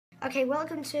Okay,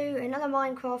 welcome to another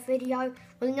Minecraft video.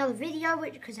 Well, another video,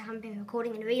 because I haven't been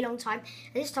recording in a really long time.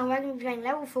 And this time we're going to be playing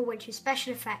level 4, which is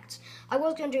special effects. I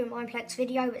was going to do a Mineplex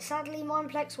video, but sadly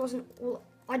Mineplex wasn't, well,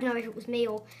 I don't know if it was me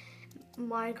or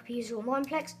my computer or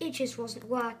Mineplex, it just wasn't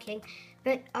working.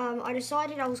 But I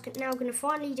decided I was now going to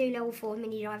finally do level 4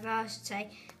 mini diversity.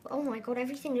 But oh my god,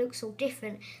 everything looks all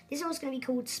different. This one's going to be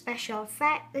called special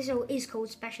effect. This one is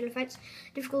called special effects.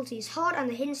 Difficulty is hard, and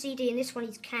the hidden CD, and this one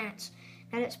is cat.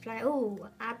 Now let's play. It's all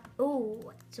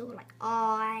like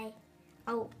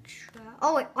ultra.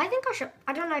 Oh, I think I should.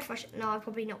 I don't know if I should. No, I'm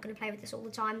probably not going to play with this all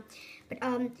the time. But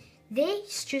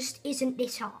this just isn't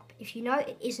lit up. If you know,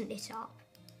 it isn't lit up.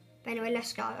 But anyway,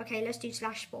 let's go. Okay, let's do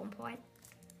slash spawn point.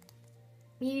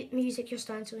 Music, you're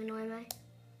starting to annoy me.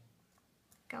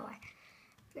 Go away.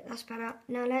 That's better.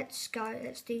 Now let's go.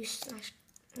 Let's do slash.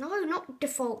 No, not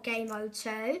default game mode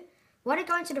 2. Why did it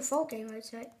go into default game mode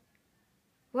 2?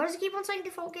 Why does it keep on saying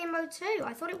default game mode 2?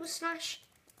 I thought it was slash.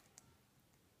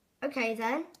 Okay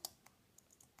then.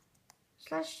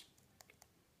 Slash.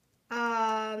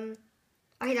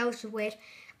 Okay, that was just weird.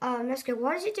 Let's go.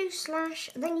 Why does it do slash?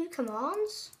 Then new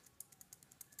commands.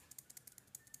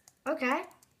 Okay.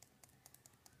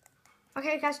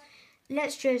 Okay, guys.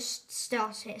 Let's just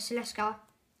start it. So let's go.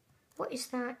 What is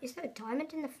that? Is there a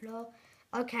diamond in the floor?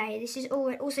 Okay, this is all.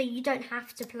 Also, you don't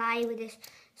have to play with this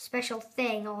special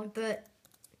thing on, but.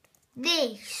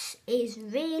 This is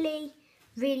really,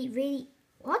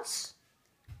 what?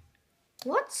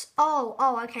 What?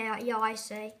 Oh, okay, yeah, I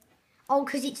see. Oh,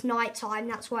 because it's night time,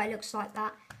 that's why it looks like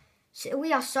that. So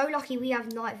we are so lucky we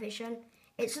have night vision.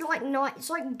 It's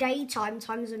like daytime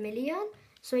times a million,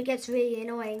 so it gets really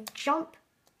annoying. Jump.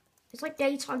 It's like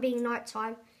daytime being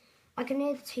nighttime. I can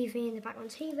hear the TV in the background.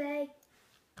 TV.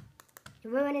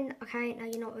 You're ruining, okay, no,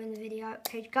 you're not ruining the video.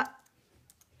 Okay, go. That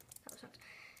was that.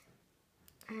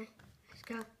 Okay.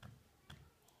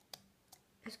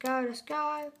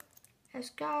 Let's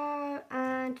go,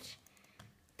 and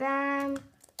bam,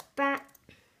 bam.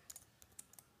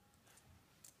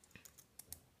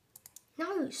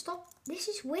 No, stop. This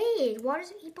is weird. Why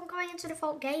does it keep on going into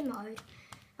default game mode?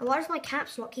 And why does my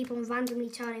caps lock keep on randomly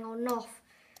turning on and off?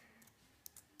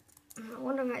 I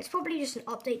wonder if it's probably just an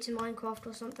update to Minecraft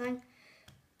or something.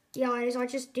 Yeah, it is. I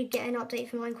just did get an update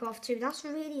for Minecraft too. That's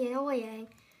really annoying.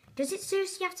 Does it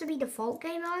seriously have to be default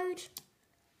game mode?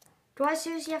 Do I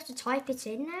seriously have to type it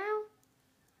in now?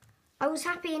 I was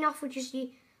happy enough with just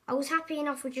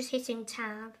hitting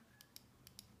tab.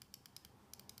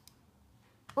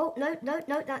 Oh no,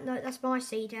 that's my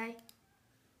CD.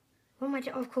 What am I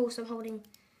doing? Of course I'm holding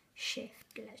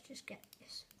shift. Let's just get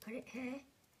this. Put it here.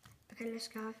 Okay, let's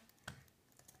go.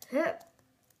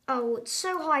 Oh, it's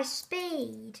so high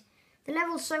speed. The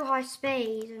level's so high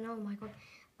speed, and oh my god.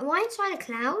 Am I inside a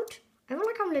cloud? I feel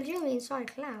like I'm legitimately inside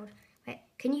a cloud. Wait,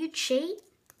 can you cheat?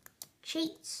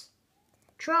 Cheats.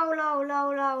 Troll, low.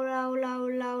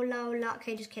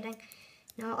 Okay, just kidding.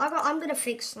 No, I'm gonna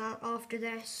fix that after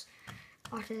this.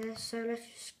 So let's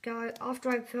just go. After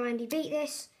I finally beat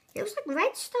this, it was like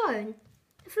redstone.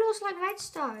 The floor's like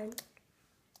redstone.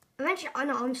 Eventually, I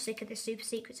know I'm sick of this super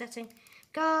secret setting.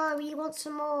 Go, we want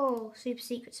some more super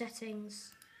secret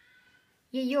settings.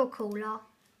 Yeah, you're cooler.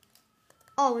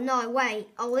 Oh no, wait.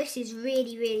 Oh, this is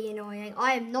really annoying.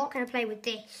 I am not going to play with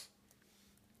this.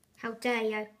 How dare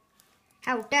you?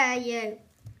 How dare you?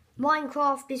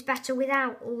 Minecraft is better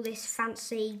without all this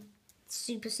fancy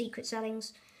super secret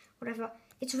settings. Whatever.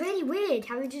 It's really weird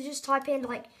having to just type in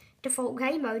like default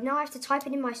game mode. Now I have to type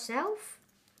it in myself.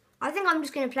 I think I'm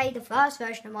just going to play the first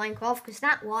version of Minecraft because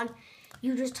that one,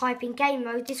 you just type in game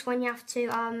mode. This one you have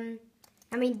to,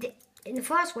 in the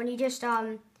first one you just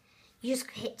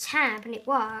hit tab and it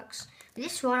works. But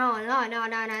this one, oh no.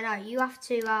 You have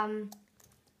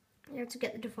to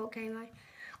get the default game mode.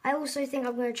 I also think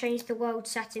I'm going to change the world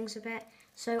settings a bit.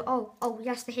 So, oh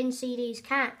yes, the hidden CD's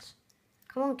cat.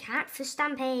 Come on, cat, for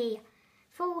Stampy.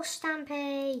 For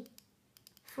Stampy.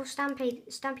 For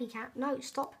Stampy cat. No,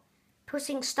 stop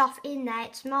putting stuff in there.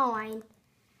 It's mine.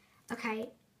 Okay,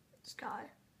 let's go.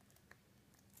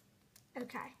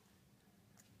 Okay.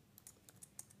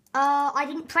 I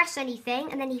didn't press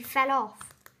anything and then he fell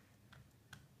off.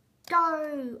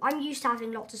 Go! I'm used to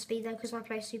having lots of speed though because I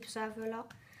play Super Server a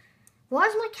lot. Why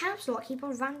does my caps lock keep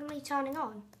on randomly turning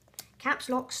on? Caps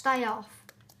lock, stay off.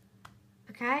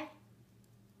 Okay?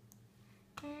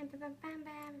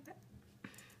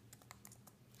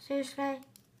 Seriously?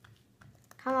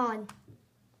 Come on.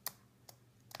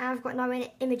 And I've got no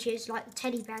images like the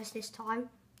teddy bears this time.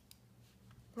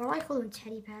 What do I call them,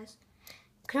 teddy bears?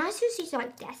 Can I still see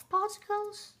like death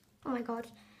particles? Oh my god.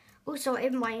 Also,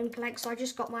 in my Implex, I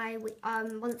just got my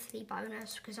monthly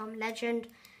bonus because I'm legend.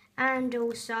 And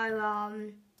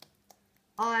also,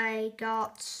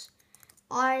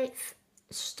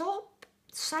 stop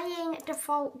saying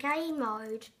default game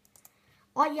mode.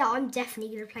 Oh yeah, I'm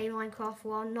definitely going to play Minecraft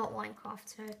 1, not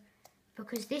Minecraft 2.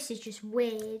 Because this is just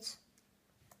weird.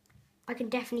 I can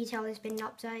definitely tell there's been an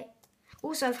update.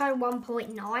 Also, I've heard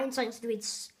 1.9, something to do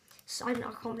with, I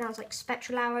can't pronounce, like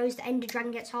spectral arrows, the Ender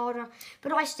Dragon gets harder.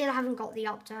 But I still haven't got the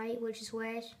update, which is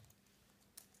weird.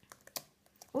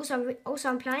 Also,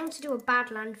 I'm planning to do a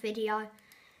Badland video.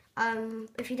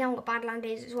 If you don't know what Badland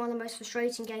is, it's one of the most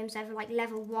frustrating games ever. Like,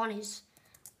 level 1 is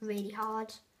really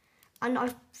hard. And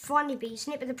I've finally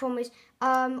beaten it, but the problem is,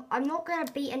 I'm not going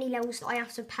to beat any levels that I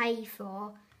have to pay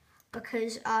for.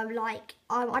 Because, I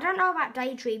don't know about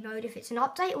Daydream mode, if it's an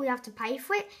update or you have to pay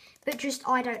for it. But just,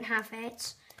 I don't have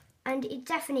it. And it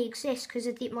definitely exists because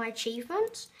of my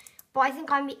achievements. But I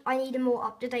think I need a more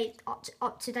up-to-date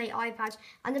iPad.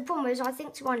 And the problem is, I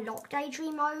think to unlock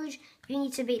Daydream mode, you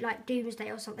need to beat, like, Doomsday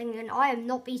or something. And I am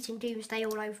not beating Doomsday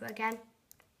all over again.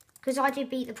 Because I did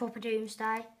beat the proper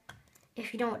Doomsday.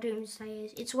 If you know what Doomsday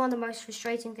is. It's one of the most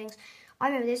frustrating things. I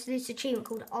remember this achievement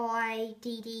called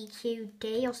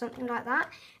IDDQD or something like that.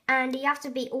 And you have to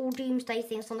beat all Doomsday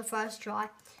things on the first try.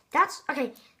 That's,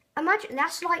 okay, imagine,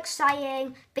 that's like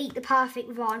saying beat the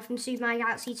perfect run from Super Mario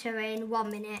Galaxy 2 in 1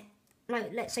 minute. No,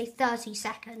 let's say 30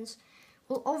 seconds.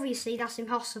 Well, obviously that's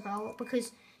impossible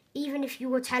because even if you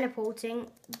were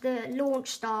teleporting, the launch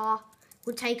star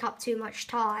would take up too much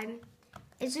time.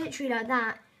 It's literally like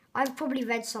that. I've probably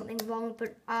read something wrong,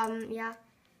 but yeah.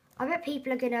 I bet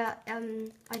people are gonna,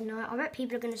 I don't know, I bet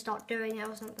people are gonna start doing it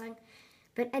or something.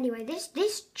 But anyway,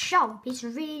 this jump is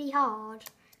really hard.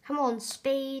 Come on,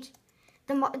 speed.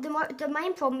 The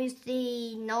main problem is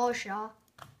the nausea.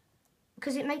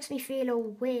 Because it makes me feel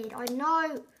all weird. I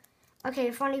know. Okay,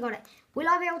 I finally got it. Will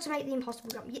I be able to make the impossible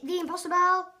jump? The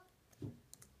impossible!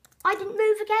 I didn't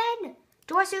move again!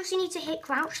 Do I seriously need to hit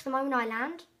crouch the moment I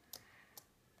land?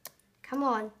 Come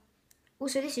on.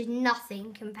 Also, this is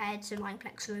nothing compared to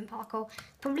Mineplex Ruin Parkour.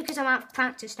 Probably because I'm out of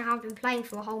practice now. I've been playing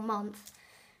for a whole month.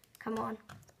 Come on.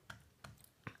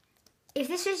 If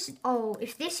this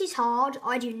is hard,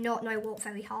 I do not know what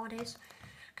very hard is.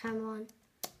 Come on.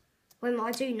 Well,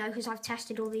 I do know because I've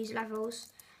tested all these levels.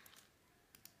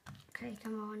 Okay,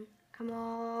 come on. Come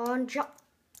on. Jump.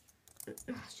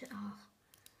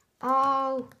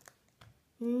 Oh.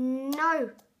 No.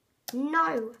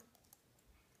 No.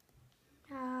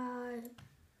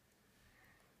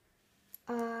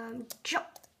 Jump.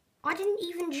 I didn't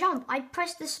even jump. I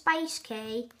pressed the space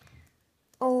key.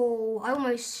 Oh, I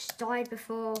almost died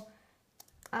before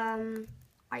I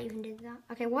even did that.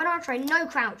 Okay, why don't I try no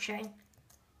crouching?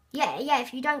 Yeah,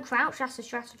 if you don't crouch, that's the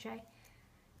strategy.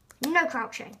 No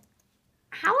crouching.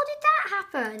 How did that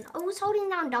happen? I was holding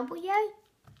down W.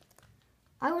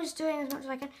 I was doing as much as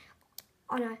I can.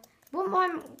 Oh no. What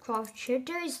Minecraft should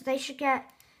do is they should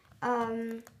get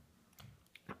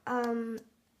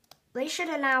they should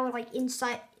allow like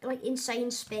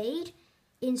insane speed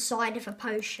inside of a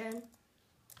potion.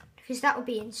 Because that would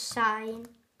be insane.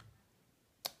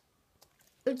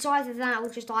 It's either that or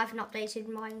just I haven't updated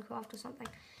Minecraft or something.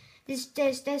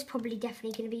 There's probably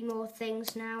definitely going to be more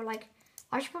things now. Like,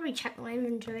 I should probably check my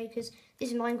inventory because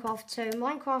this is Minecraft 2.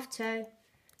 Minecraft 2,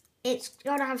 it's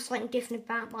got to have something different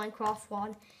about Minecraft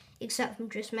 1, except from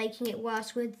just making it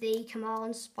worse with the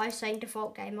commands by saying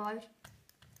default game mode.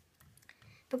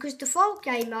 Because default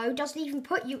game mode doesn't even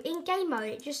put you in game mode.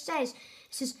 It just says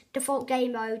default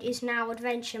game mode is now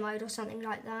adventure mode or something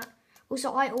like that.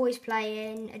 Also, I always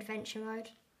play in adventure mode.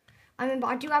 I remember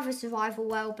I do have a survival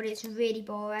world, but it's really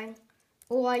boring.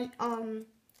 Or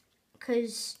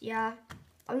because yeah,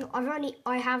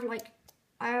 I have like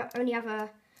iron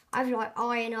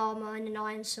armor and an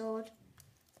iron sword.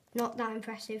 Not that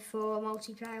impressive for a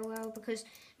multiplayer world because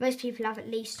most people have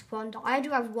at least one. I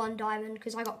do have 1 diamond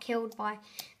because I got killed by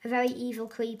a very evil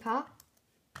creeper.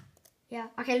 Yeah.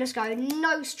 Okay, let's go.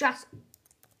 No strat.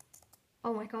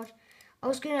 Oh my god. I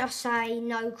was gonna say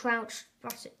no crouch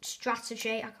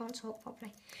strategy. I can't talk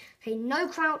properly. Okay, no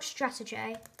crouch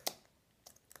strategy.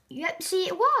 Yep. See,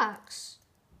 it works.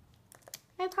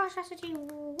 No crouch strategy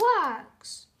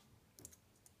works.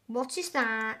 What is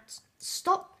that?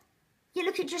 Stop. Yeah,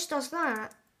 look, it just does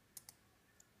that.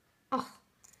 Oh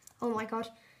my god.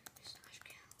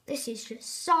 This is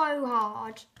just so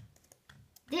hard.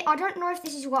 I don't know if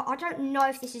this is what. I don't know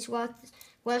if this is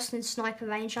worse than sniper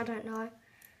range. I don't know.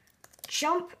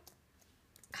 Jump.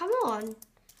 Come on.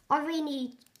 I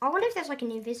wonder if there's like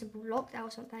an invisible lock there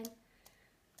or something.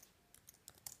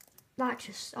 That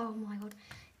just. Oh my god.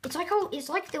 It's like, oh, it's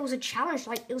like there was a challenge,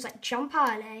 like it was like jump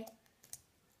early.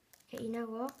 Okay, you know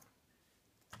what?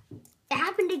 It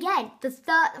happened again, the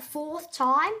fourth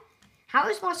time. How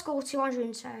is my score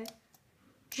 202?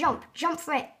 Jump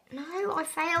for it. No, I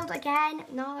failed again.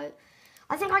 No.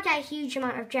 I think I get a huge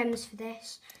amount of gems for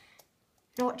this.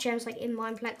 Not gems like in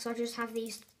Mineplex. I just have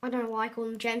these, I don't know why I call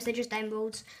them gems, they're just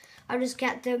emeralds. I just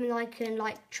get them and I can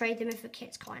like trade them in for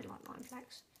kits, kind of like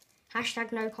Mineplex.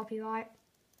 Hashtag no copyright.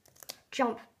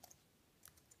 Jump.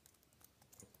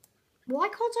 Why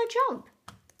can't I jump?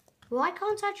 Why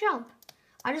can't I jump?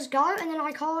 I just go and then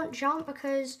I can't jump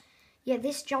because, yeah,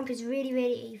 this jump is really,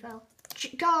 really evil.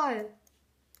 Go.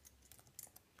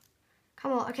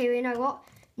 Come on. Okay, you know what?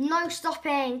 No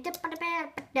stopping. That's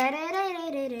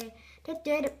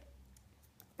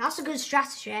a good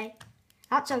strategy.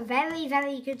 That's a very,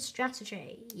 very good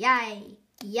strategy. Yay.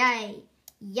 Yay.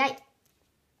 Yay.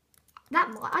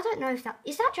 I don't know if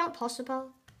is that jump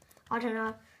possible? I don't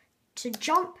know. To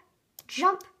jump.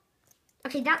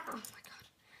 Okay, oh my god.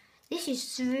 This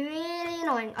is really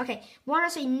annoying. Okay, why don't I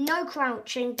say no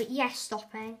crouching, but yes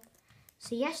stopping.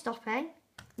 So yes stopping.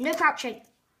 No crouching.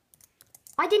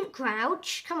 I didn't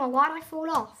crouch. Come on, why did I fall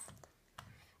off?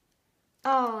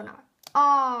 Oh no.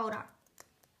 Oh no.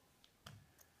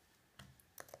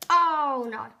 Oh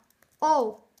no.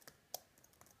 Oh.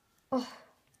 Oh.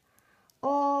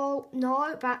 Oh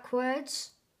no,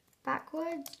 backwards.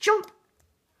 Backwards. Jump.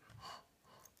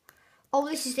 Oh,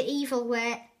 this is the evil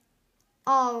bit.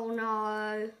 Oh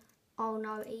no. Oh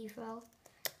no, evil.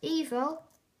 Evil.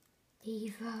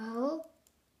 Evil.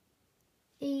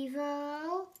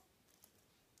 Evil.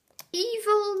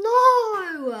 Evil,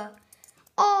 no!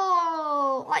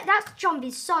 Oh, like that jump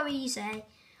is so easy.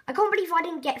 I can't believe I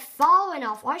didn't get far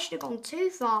enough. I should have gone too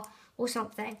far or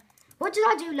something. What did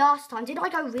I do last time? Did I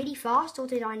go really fast or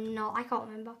did I not? I can't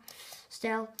remember.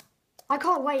 Still, I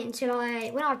can't wait until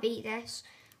when I beat this.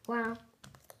 Wow.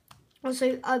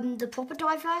 Also, the proper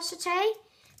diversity,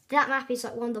 that map is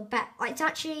like one of the best. Like, it's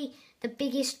actually the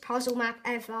biggest puzzle map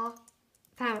ever,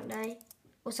 apparently,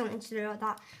 or something to do like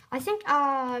that. I think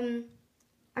I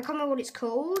can't remember what it's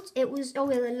called. It was the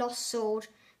Lost Sword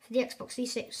for the Xbox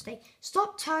 360.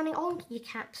 Stop turning on your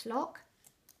caps lock.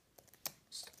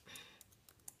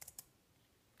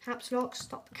 Caps lock.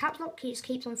 Stop. Caps lock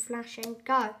keeps on flashing.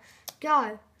 Go.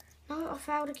 No, I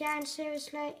failed again.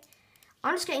 Seriously.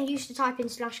 I'm just getting used to typing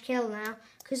 /kill now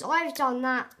because I've done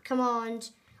that command.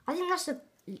 I think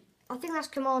that's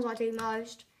command I do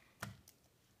most.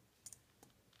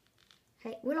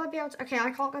 Okay, will I be able to? Okay,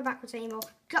 I can't go backwards anymore.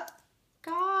 Go.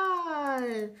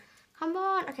 Come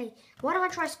on. Okay, why don't I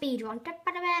try speed run? Oh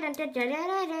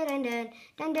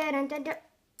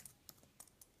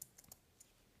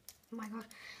my god.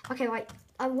 Okay, right.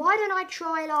 Why don't I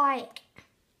try like?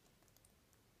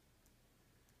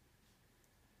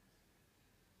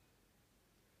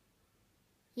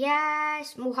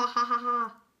 Yes,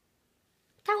 muhahaha.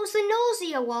 That was the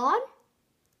nausea one.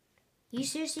 You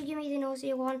seriously give me the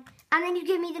nausea one? And then you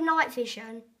give me the night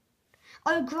vision.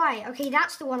 Oh, great. Okay,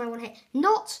 that's the one I want to hit.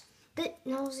 Not the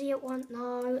nausea one.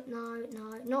 No.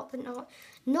 Not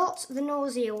the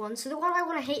nausea one. So the one I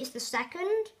want to hit is the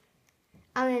second.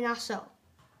 And then that's all.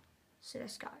 So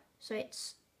let's go. So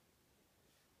it's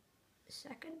the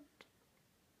second.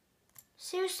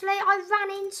 Seriously, I ran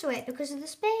into it because of the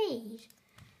speed.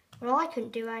 Well, I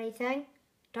couldn't do anything.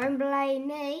 Don't blame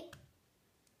me.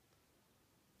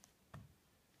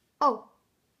 Oh,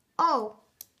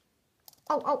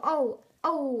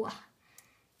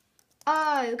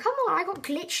 come on, I got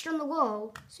glitched on the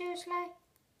wall. Seriously?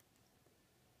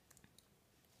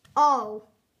 Oh,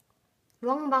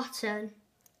 wrong button.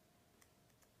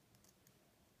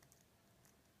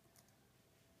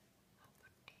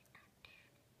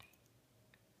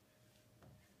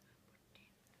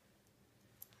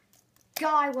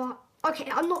 Guy, what?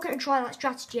 Okay, I'm not going to try that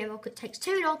strategy ever because it takes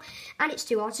too long and it's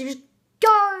too hard. So just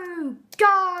go!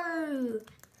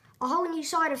 A whole new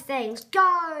side of things.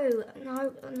 Go!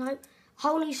 No. A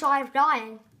whole new side of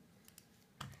dying.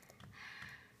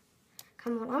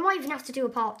 Come on, I might even have to do a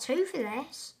part 2 for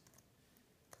this.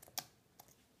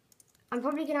 I'm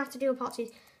probably going to have to do a part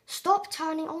 2. Stop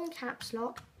turning on caps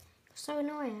lock. So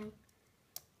annoying.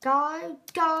 Go.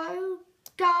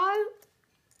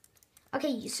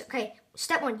 Okay,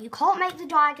 step 1, you can't make the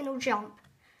diagonal jump.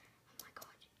 Oh my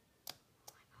gosh.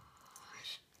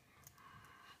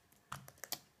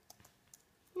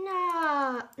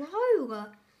 No.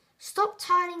 Stop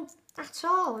turning that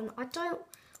on. I don't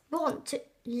want to.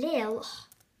 Lil.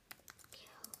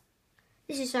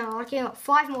 This is so hard. Okay,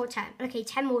 5 more attempts. Okay,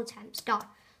 10 more attempts. Go.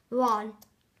 1.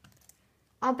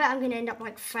 I bet I'm going to end up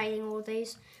like failing all of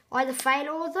these. I'll either fail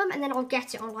all of them and then I'll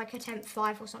get it on like attempt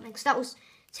 5 or something. So that was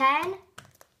 10,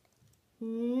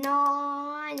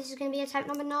 9. This is going to be attempt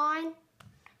number 9.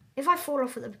 If I fall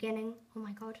off at the beginning, oh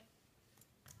my god.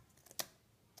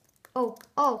 Oh,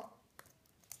 oh.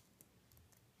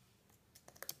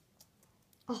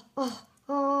 Oh, oh,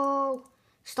 oh.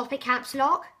 Stop it, caps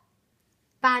lock.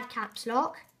 Bad caps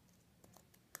lock.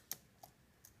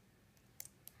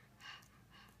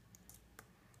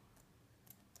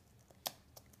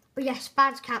 Oh yes,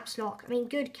 bad caps lock. I mean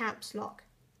good caps lock.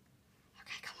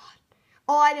 Okay, come on.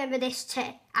 Oh, I remember this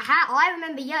too. Aha, I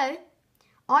remember you.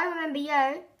 I remember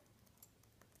you.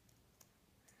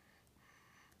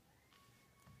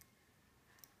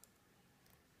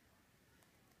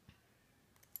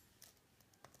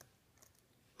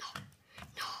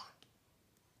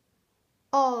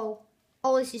 Oh,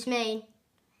 oh, this is mean.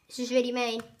 This is really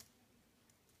mean.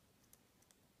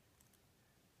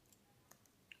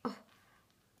 Oh.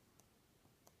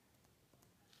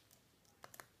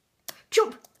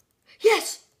 Jump!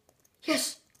 Yes!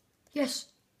 Yes! Yes!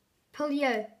 Pull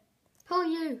you. Pull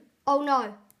you. Oh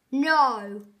no.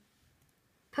 No!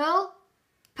 Pull?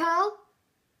 Pull?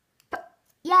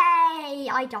 Yay!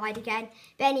 I died again.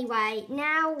 But anyway,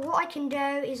 now what I can do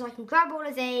is I can grab all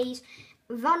of these.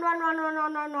 Run, run, run, run,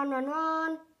 run, run, run, run,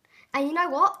 run. And you know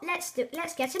what? Let's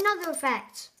get another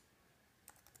effect.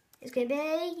 It's gonna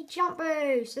be jump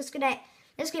boost. Let's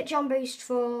get jump boost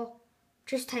for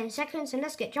just 10 seconds, and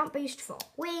let's get jump boost for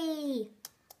whee,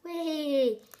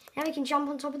 whee. Now we can jump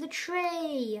on top of the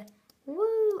tree.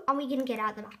 Woo! And we can get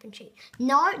out of the map and cheat.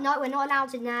 No, no, we're not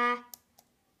allowed in there.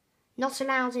 Not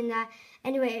allowed in there.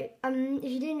 Anyway,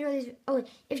 if you did enjoy this,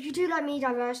 if you do like Mini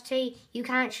Diversity, you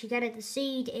can actually get it. The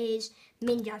seed is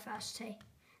Mini Diversity.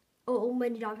 Or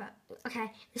Mini Diversity.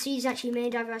 Okay, the seed is actually Mini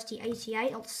Diversity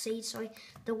 88, not the seed, sorry.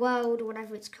 The world, or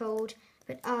whatever it's called.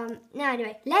 But, now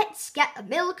anyway, let's get the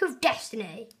Milk of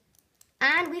Destiny.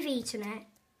 And we've eaten it.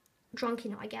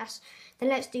 Drunken, I guess. Then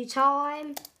let's do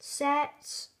time,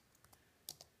 set,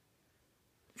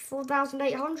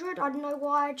 4,800. I don't know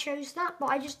why I chose that, but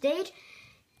I just did.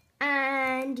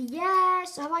 And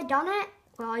yes, have I done it?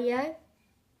 Where are you?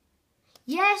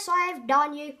 Yes, I have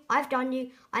done you. I've done you.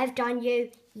 I've done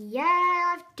you.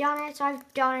 Yeah, I've done it.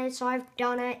 I've done it. I've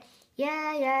done it.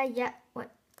 Yeah, yeah, yeah. What?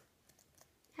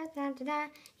 Yeah,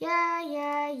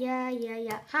 yeah, yeah, yeah,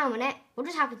 yeah. Hang on a minute. What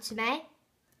just happened to me?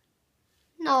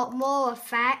 Not more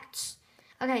effects.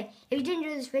 Okay, if you did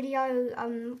enjoy this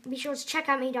video, be sure to check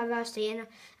out Mini Diversity and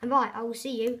bye. I will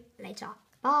see you later.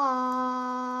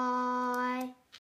 Bye.